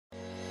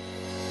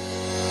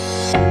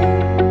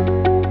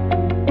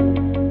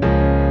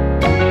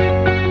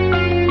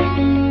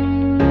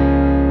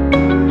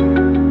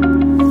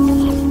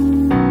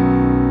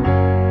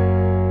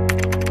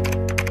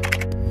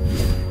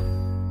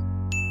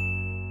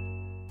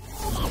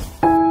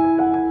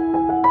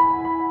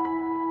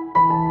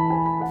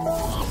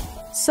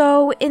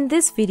So, in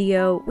this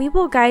video, we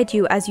will guide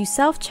you as you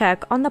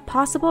self-check on the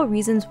possible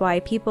reasons why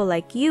people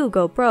like you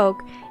go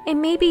broke,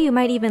 and maybe you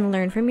might even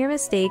learn from your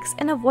mistakes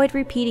and avoid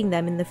repeating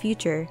them in the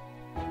future.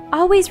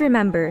 Always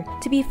remember,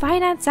 to be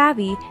finance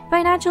savvy,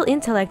 financial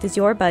intellect is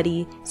your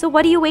buddy, so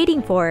what are you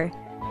waiting for?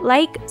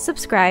 Like,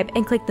 subscribe,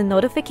 and click the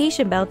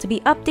notification bell to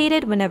be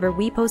updated whenever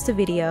we post a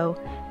video.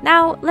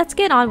 Now, let's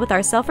get on with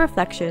our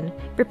self-reflection.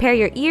 Prepare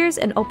your ears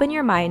and open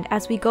your mind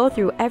as we go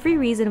through every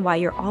reason why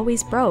you're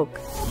always broke.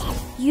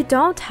 You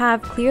don't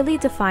have clearly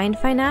defined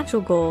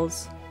financial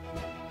goals.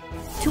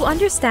 To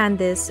understand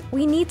this,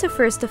 we need to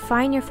first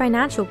define your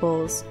financial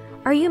goals.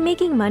 Are you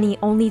making money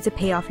only to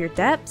pay off your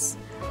debts?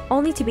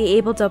 Only to be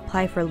able to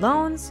apply for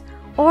loans?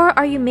 Or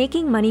are you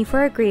making money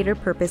for a greater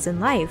purpose in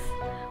life?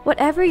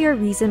 Whatever your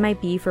reason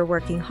might be for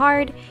working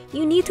hard,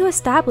 you need to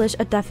establish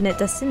a definite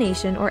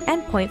destination or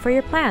endpoint for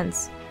your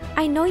plans.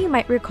 I know you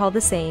might recall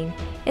the saying,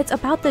 it's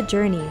about the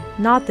journey,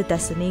 not the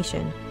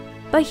destination.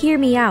 But hear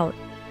me out.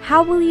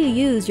 How will you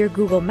use your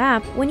Google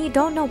Map when you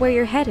don't know where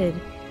you're headed?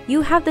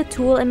 You have the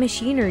tool and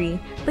machinery,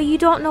 but you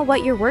don't know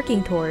what you're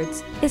working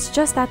towards. It's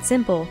just that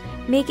simple.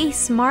 Make a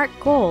SMART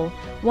goal,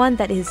 one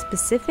that is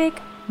specific,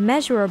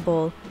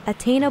 measurable,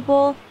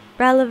 attainable,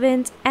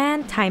 relevant,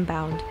 and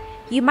time-bound.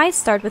 You might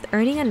start with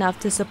earning enough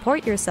to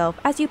support yourself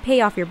as you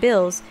pay off your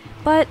bills,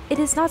 but it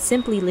is not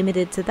simply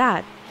limited to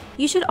that.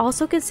 You should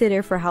also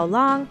consider for how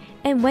long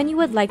and when you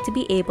would like to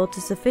be able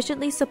to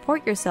sufficiently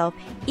support yourself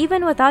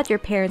even without your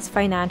parents'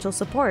 financial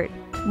support.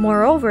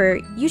 Moreover,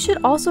 you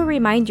should also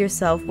remind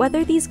yourself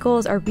whether these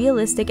goals are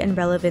realistic and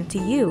relevant to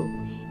you.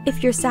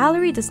 If your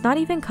salary does not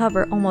even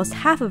cover almost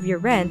half of your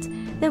rent,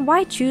 then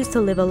why choose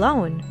to live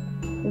alone?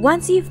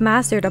 Once you've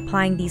mastered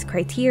applying these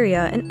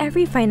criteria in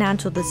every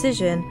financial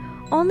decision,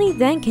 only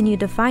then can you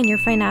define your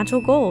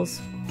financial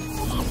goals.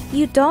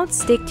 You don't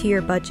stick to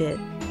your budget,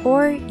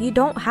 or you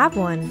don't have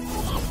one.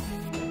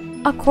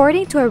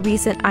 According to a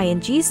recent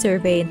ING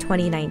survey in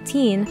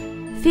 2019,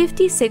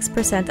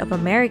 56% of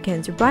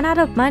Americans run out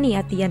of money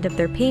at the end of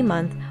their pay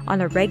month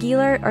on a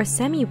regular or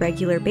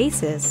semi-regular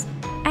basis.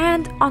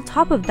 And on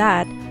top of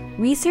that,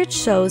 research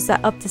shows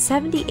that up to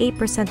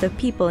 78% of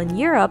people in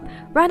Europe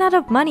run out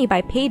of money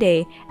by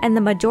payday, and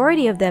the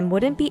majority of them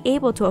wouldn't be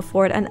able to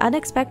afford an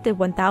unexpected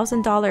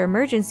 $1,000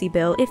 emergency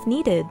bill if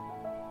needed.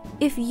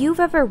 If you've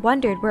ever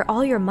wondered where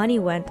all your money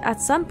went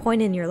at some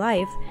point in your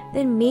life,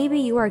 then maybe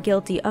you are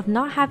guilty of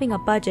not having a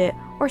budget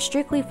or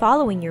strictly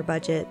following your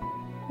budget.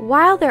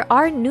 While there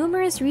are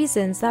numerous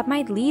reasons that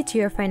might lead to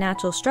your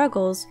financial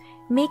struggles,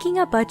 making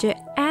a budget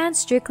and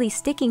strictly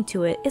sticking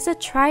to it is a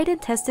tried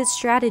and tested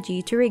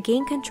strategy to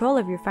regain control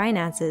of your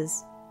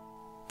finances.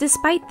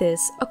 Despite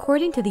this,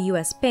 according to the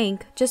US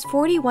Bank, just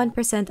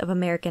 41% of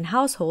American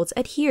households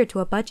adhere to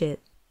a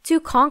budget. To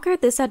conquer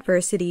this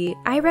adversity,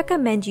 I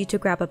recommend you to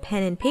grab a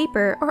pen and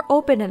paper or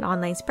open an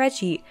online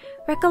spreadsheet,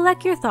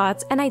 recollect your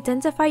thoughts, and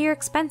identify your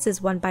expenses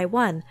one by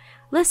one.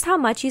 List how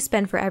much you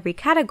spend for every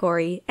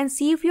category, and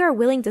see if you are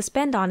willing to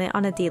spend on it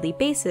on a daily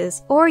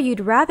basis, or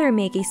you'd rather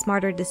make a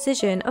smarter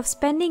decision of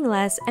spending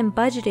less and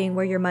budgeting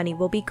where your money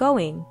will be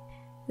going.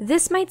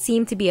 This might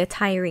seem to be a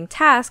tiring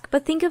task,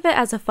 but think of it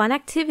as a fun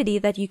activity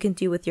that you can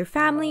do with your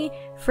family,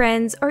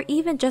 friends, or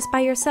even just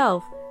by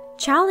yourself.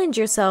 Challenge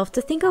yourself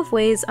to think of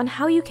ways on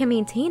how you can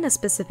maintain a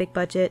specific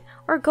budget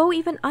or go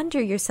even under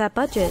your set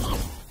budget.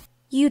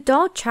 You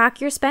don't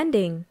track your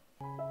spending.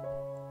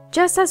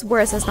 Just as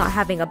worse as not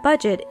having a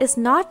budget is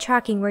not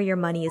tracking where your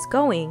money is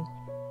going.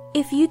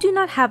 If you do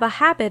not have a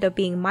habit of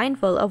being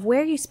mindful of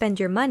where you spend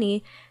your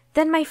money,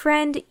 then my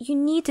friend, you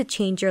need to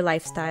change your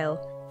lifestyle.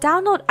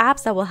 Download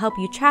apps that will help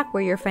you track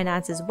where your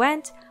finances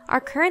went,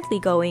 are currently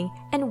going,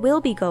 and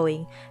will be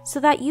going, so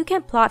that you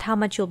can plot how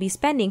much you'll be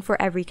spending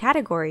for every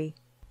category.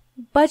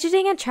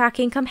 Budgeting and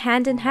tracking come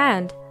hand in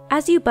hand.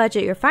 As you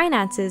budget your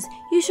finances,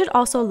 you should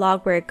also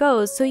log where it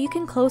goes so you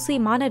can closely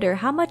monitor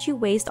how much you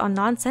waste on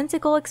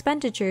nonsensical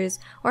expenditures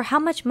or how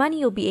much money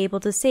you'll be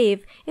able to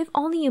save if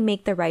only you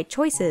make the right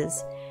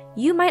choices.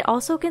 You might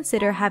also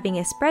consider having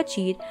a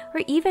spreadsheet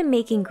or even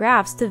making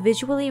graphs to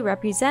visually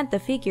represent the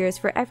figures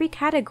for every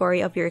category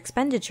of your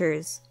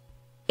expenditures.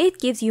 It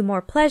gives you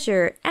more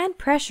pleasure and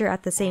pressure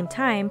at the same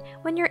time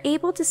when you're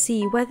able to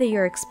see whether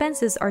your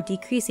expenses are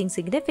decreasing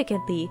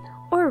significantly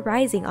or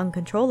rising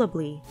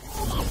uncontrollably.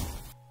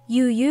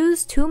 You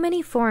use too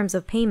many forms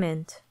of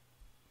payment.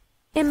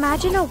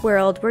 Imagine a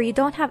world where you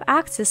don't have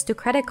access to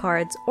credit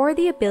cards or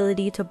the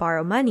ability to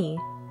borrow money.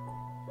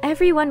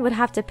 Everyone would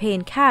have to pay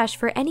in cash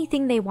for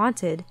anything they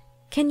wanted.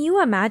 Can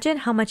you imagine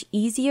how much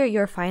easier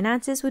your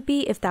finances would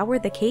be if that were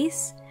the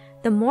case?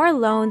 The more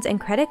loans and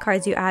credit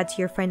cards you add to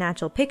your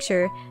financial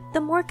picture,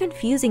 the more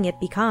confusing it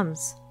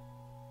becomes.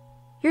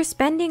 You're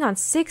spending on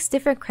 6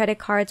 different credit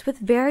cards with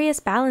various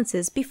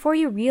balances before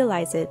you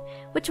realize it,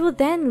 which will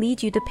then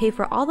lead you to pay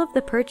for all of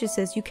the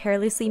purchases you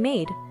carelessly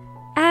made.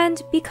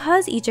 And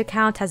because each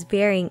account has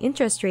varying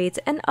interest rates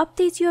and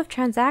updates you of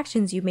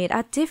transactions you made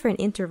at different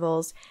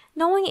intervals,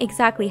 knowing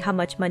exactly how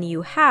much money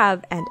you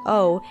have and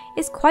owe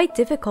is quite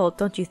difficult,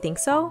 don't you think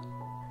so?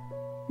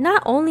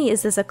 Not only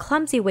is this a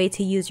clumsy way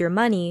to use your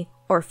money,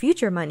 or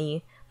future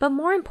money, but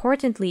more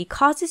importantly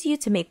causes you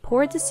to make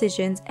poor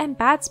decisions and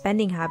bad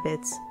spending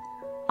habits.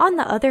 On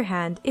the other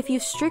hand, if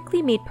you've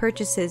strictly made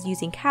purchases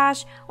using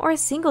cash or a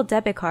single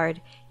debit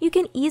card, you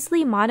can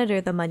easily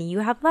monitor the money you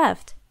have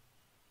left.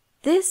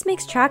 This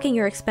makes tracking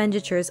your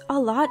expenditures a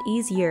lot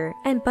easier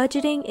and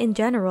budgeting in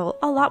general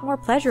a lot more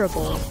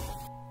pleasurable.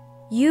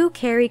 You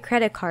carry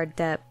credit card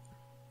debt.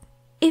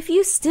 If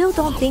you still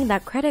don't think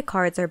that credit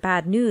cards are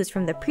bad news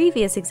from the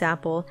previous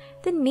example,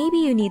 then maybe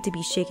you need to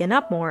be shaken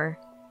up more.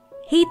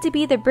 Hate to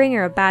be the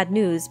bringer of bad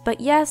news,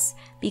 but yes,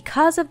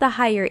 because of the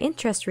higher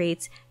interest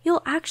rates,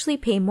 you'll actually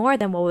pay more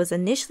than what was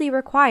initially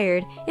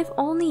required if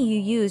only you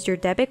used your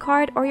debit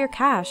card or your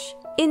cash.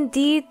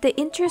 Indeed, the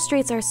interest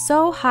rates are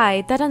so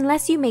high that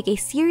unless you make a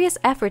serious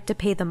effort to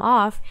pay them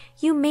off,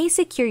 you may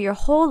secure your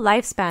whole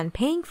lifespan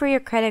paying for your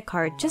credit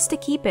card just to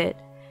keep it.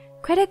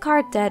 Credit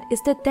card debt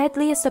is the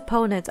deadliest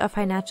opponent of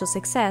financial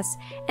success,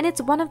 and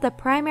it's one of the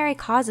primary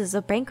causes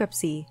of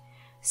bankruptcy.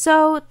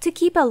 So, to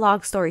keep a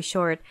long story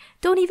short,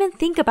 don't even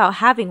think about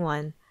having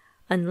one.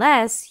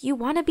 Unless you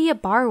want to be a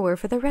borrower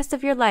for the rest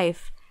of your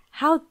life.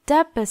 How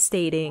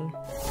devastating!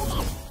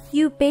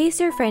 You base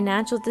your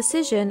financial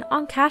decision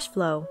on cash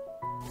flow.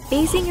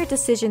 Basing your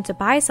decision to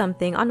buy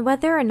something on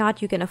whether or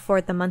not you can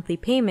afford the monthly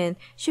payment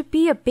should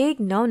be a big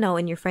no-no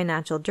in your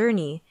financial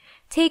journey.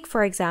 Take,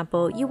 for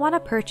example, you want to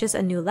purchase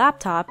a new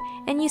laptop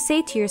and you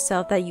say to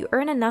yourself that you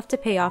earn enough to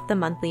pay off the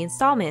monthly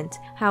installment.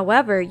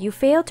 However, you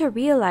fail to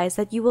realize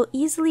that you will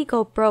easily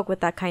go broke with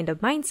that kind of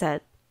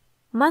mindset.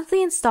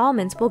 Monthly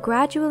installments will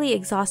gradually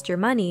exhaust your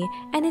money,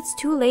 and it's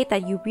too late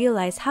that you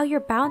realize how you're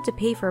bound to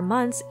pay for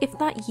months, if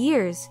not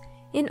years.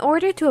 In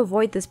order to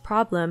avoid this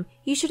problem,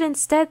 you should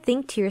instead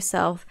think to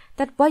yourself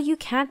that what you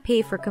can't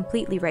pay for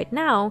completely right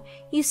now,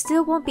 you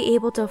still won't be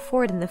able to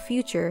afford in the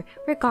future,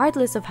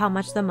 regardless of how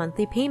much the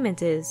monthly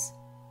payment is.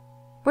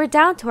 We're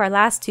down to our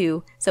last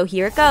 2, so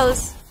here it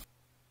goes.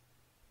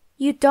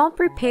 You don't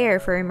prepare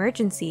for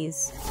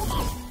emergencies.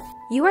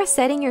 You are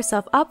setting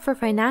yourself up for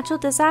financial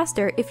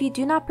disaster if you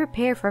do not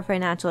prepare for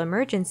financial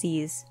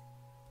emergencies.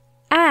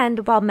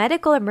 And while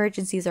medical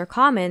emergencies are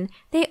common,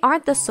 they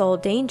aren't the sole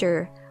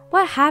danger.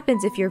 What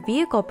happens if your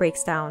vehicle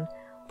breaks down?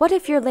 What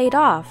if you're laid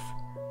off?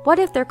 What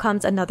if there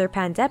comes another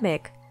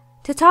pandemic?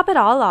 To top it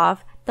all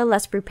off, the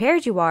less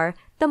prepared you are,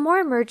 the more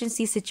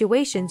emergency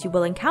situations you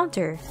will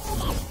encounter.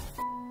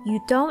 You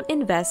don't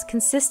invest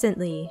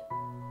consistently.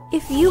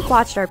 If you've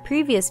watched our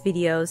previous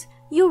videos,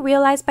 you'll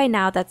realize by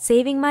now that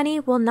saving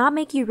money will not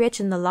make you rich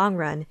in the long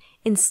run.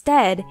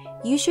 Instead,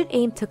 you should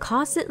aim to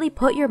constantly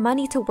put your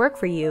money to work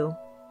for you.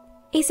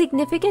 A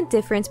significant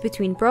difference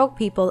between broke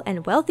people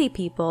and wealthy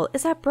people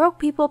is that broke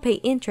people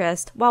pay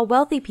interest while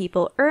wealthy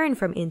people earn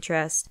from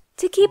interest.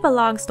 To keep a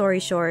long story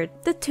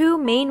short, the 2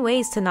 main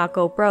ways to not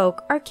go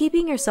broke are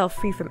keeping yourself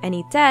free from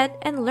any debt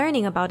and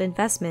learning about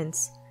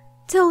investments.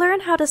 To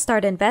learn how to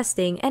start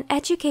investing and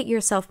educate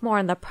yourself more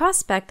on the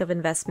prospect of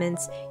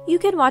investments, you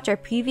can watch our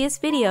previous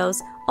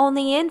videos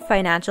only in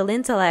Financial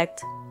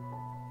Intellect.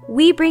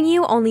 We bring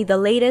you only the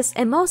latest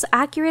and most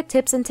accurate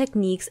tips and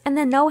techniques and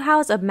the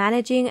know-hows of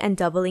managing and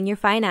doubling your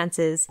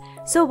finances.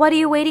 So what are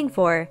you waiting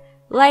for?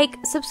 Like,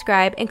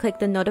 subscribe, and click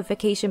the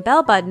notification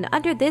bell button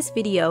under this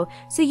video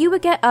so you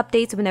would get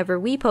updates whenever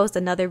we post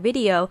another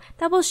video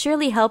that will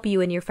surely help you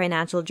in your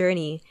financial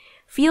journey.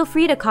 Feel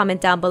free to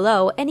comment down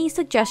below any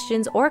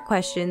suggestions or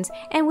questions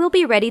and we'll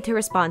be ready to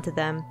respond to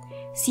them.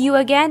 See you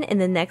again in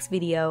the next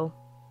video.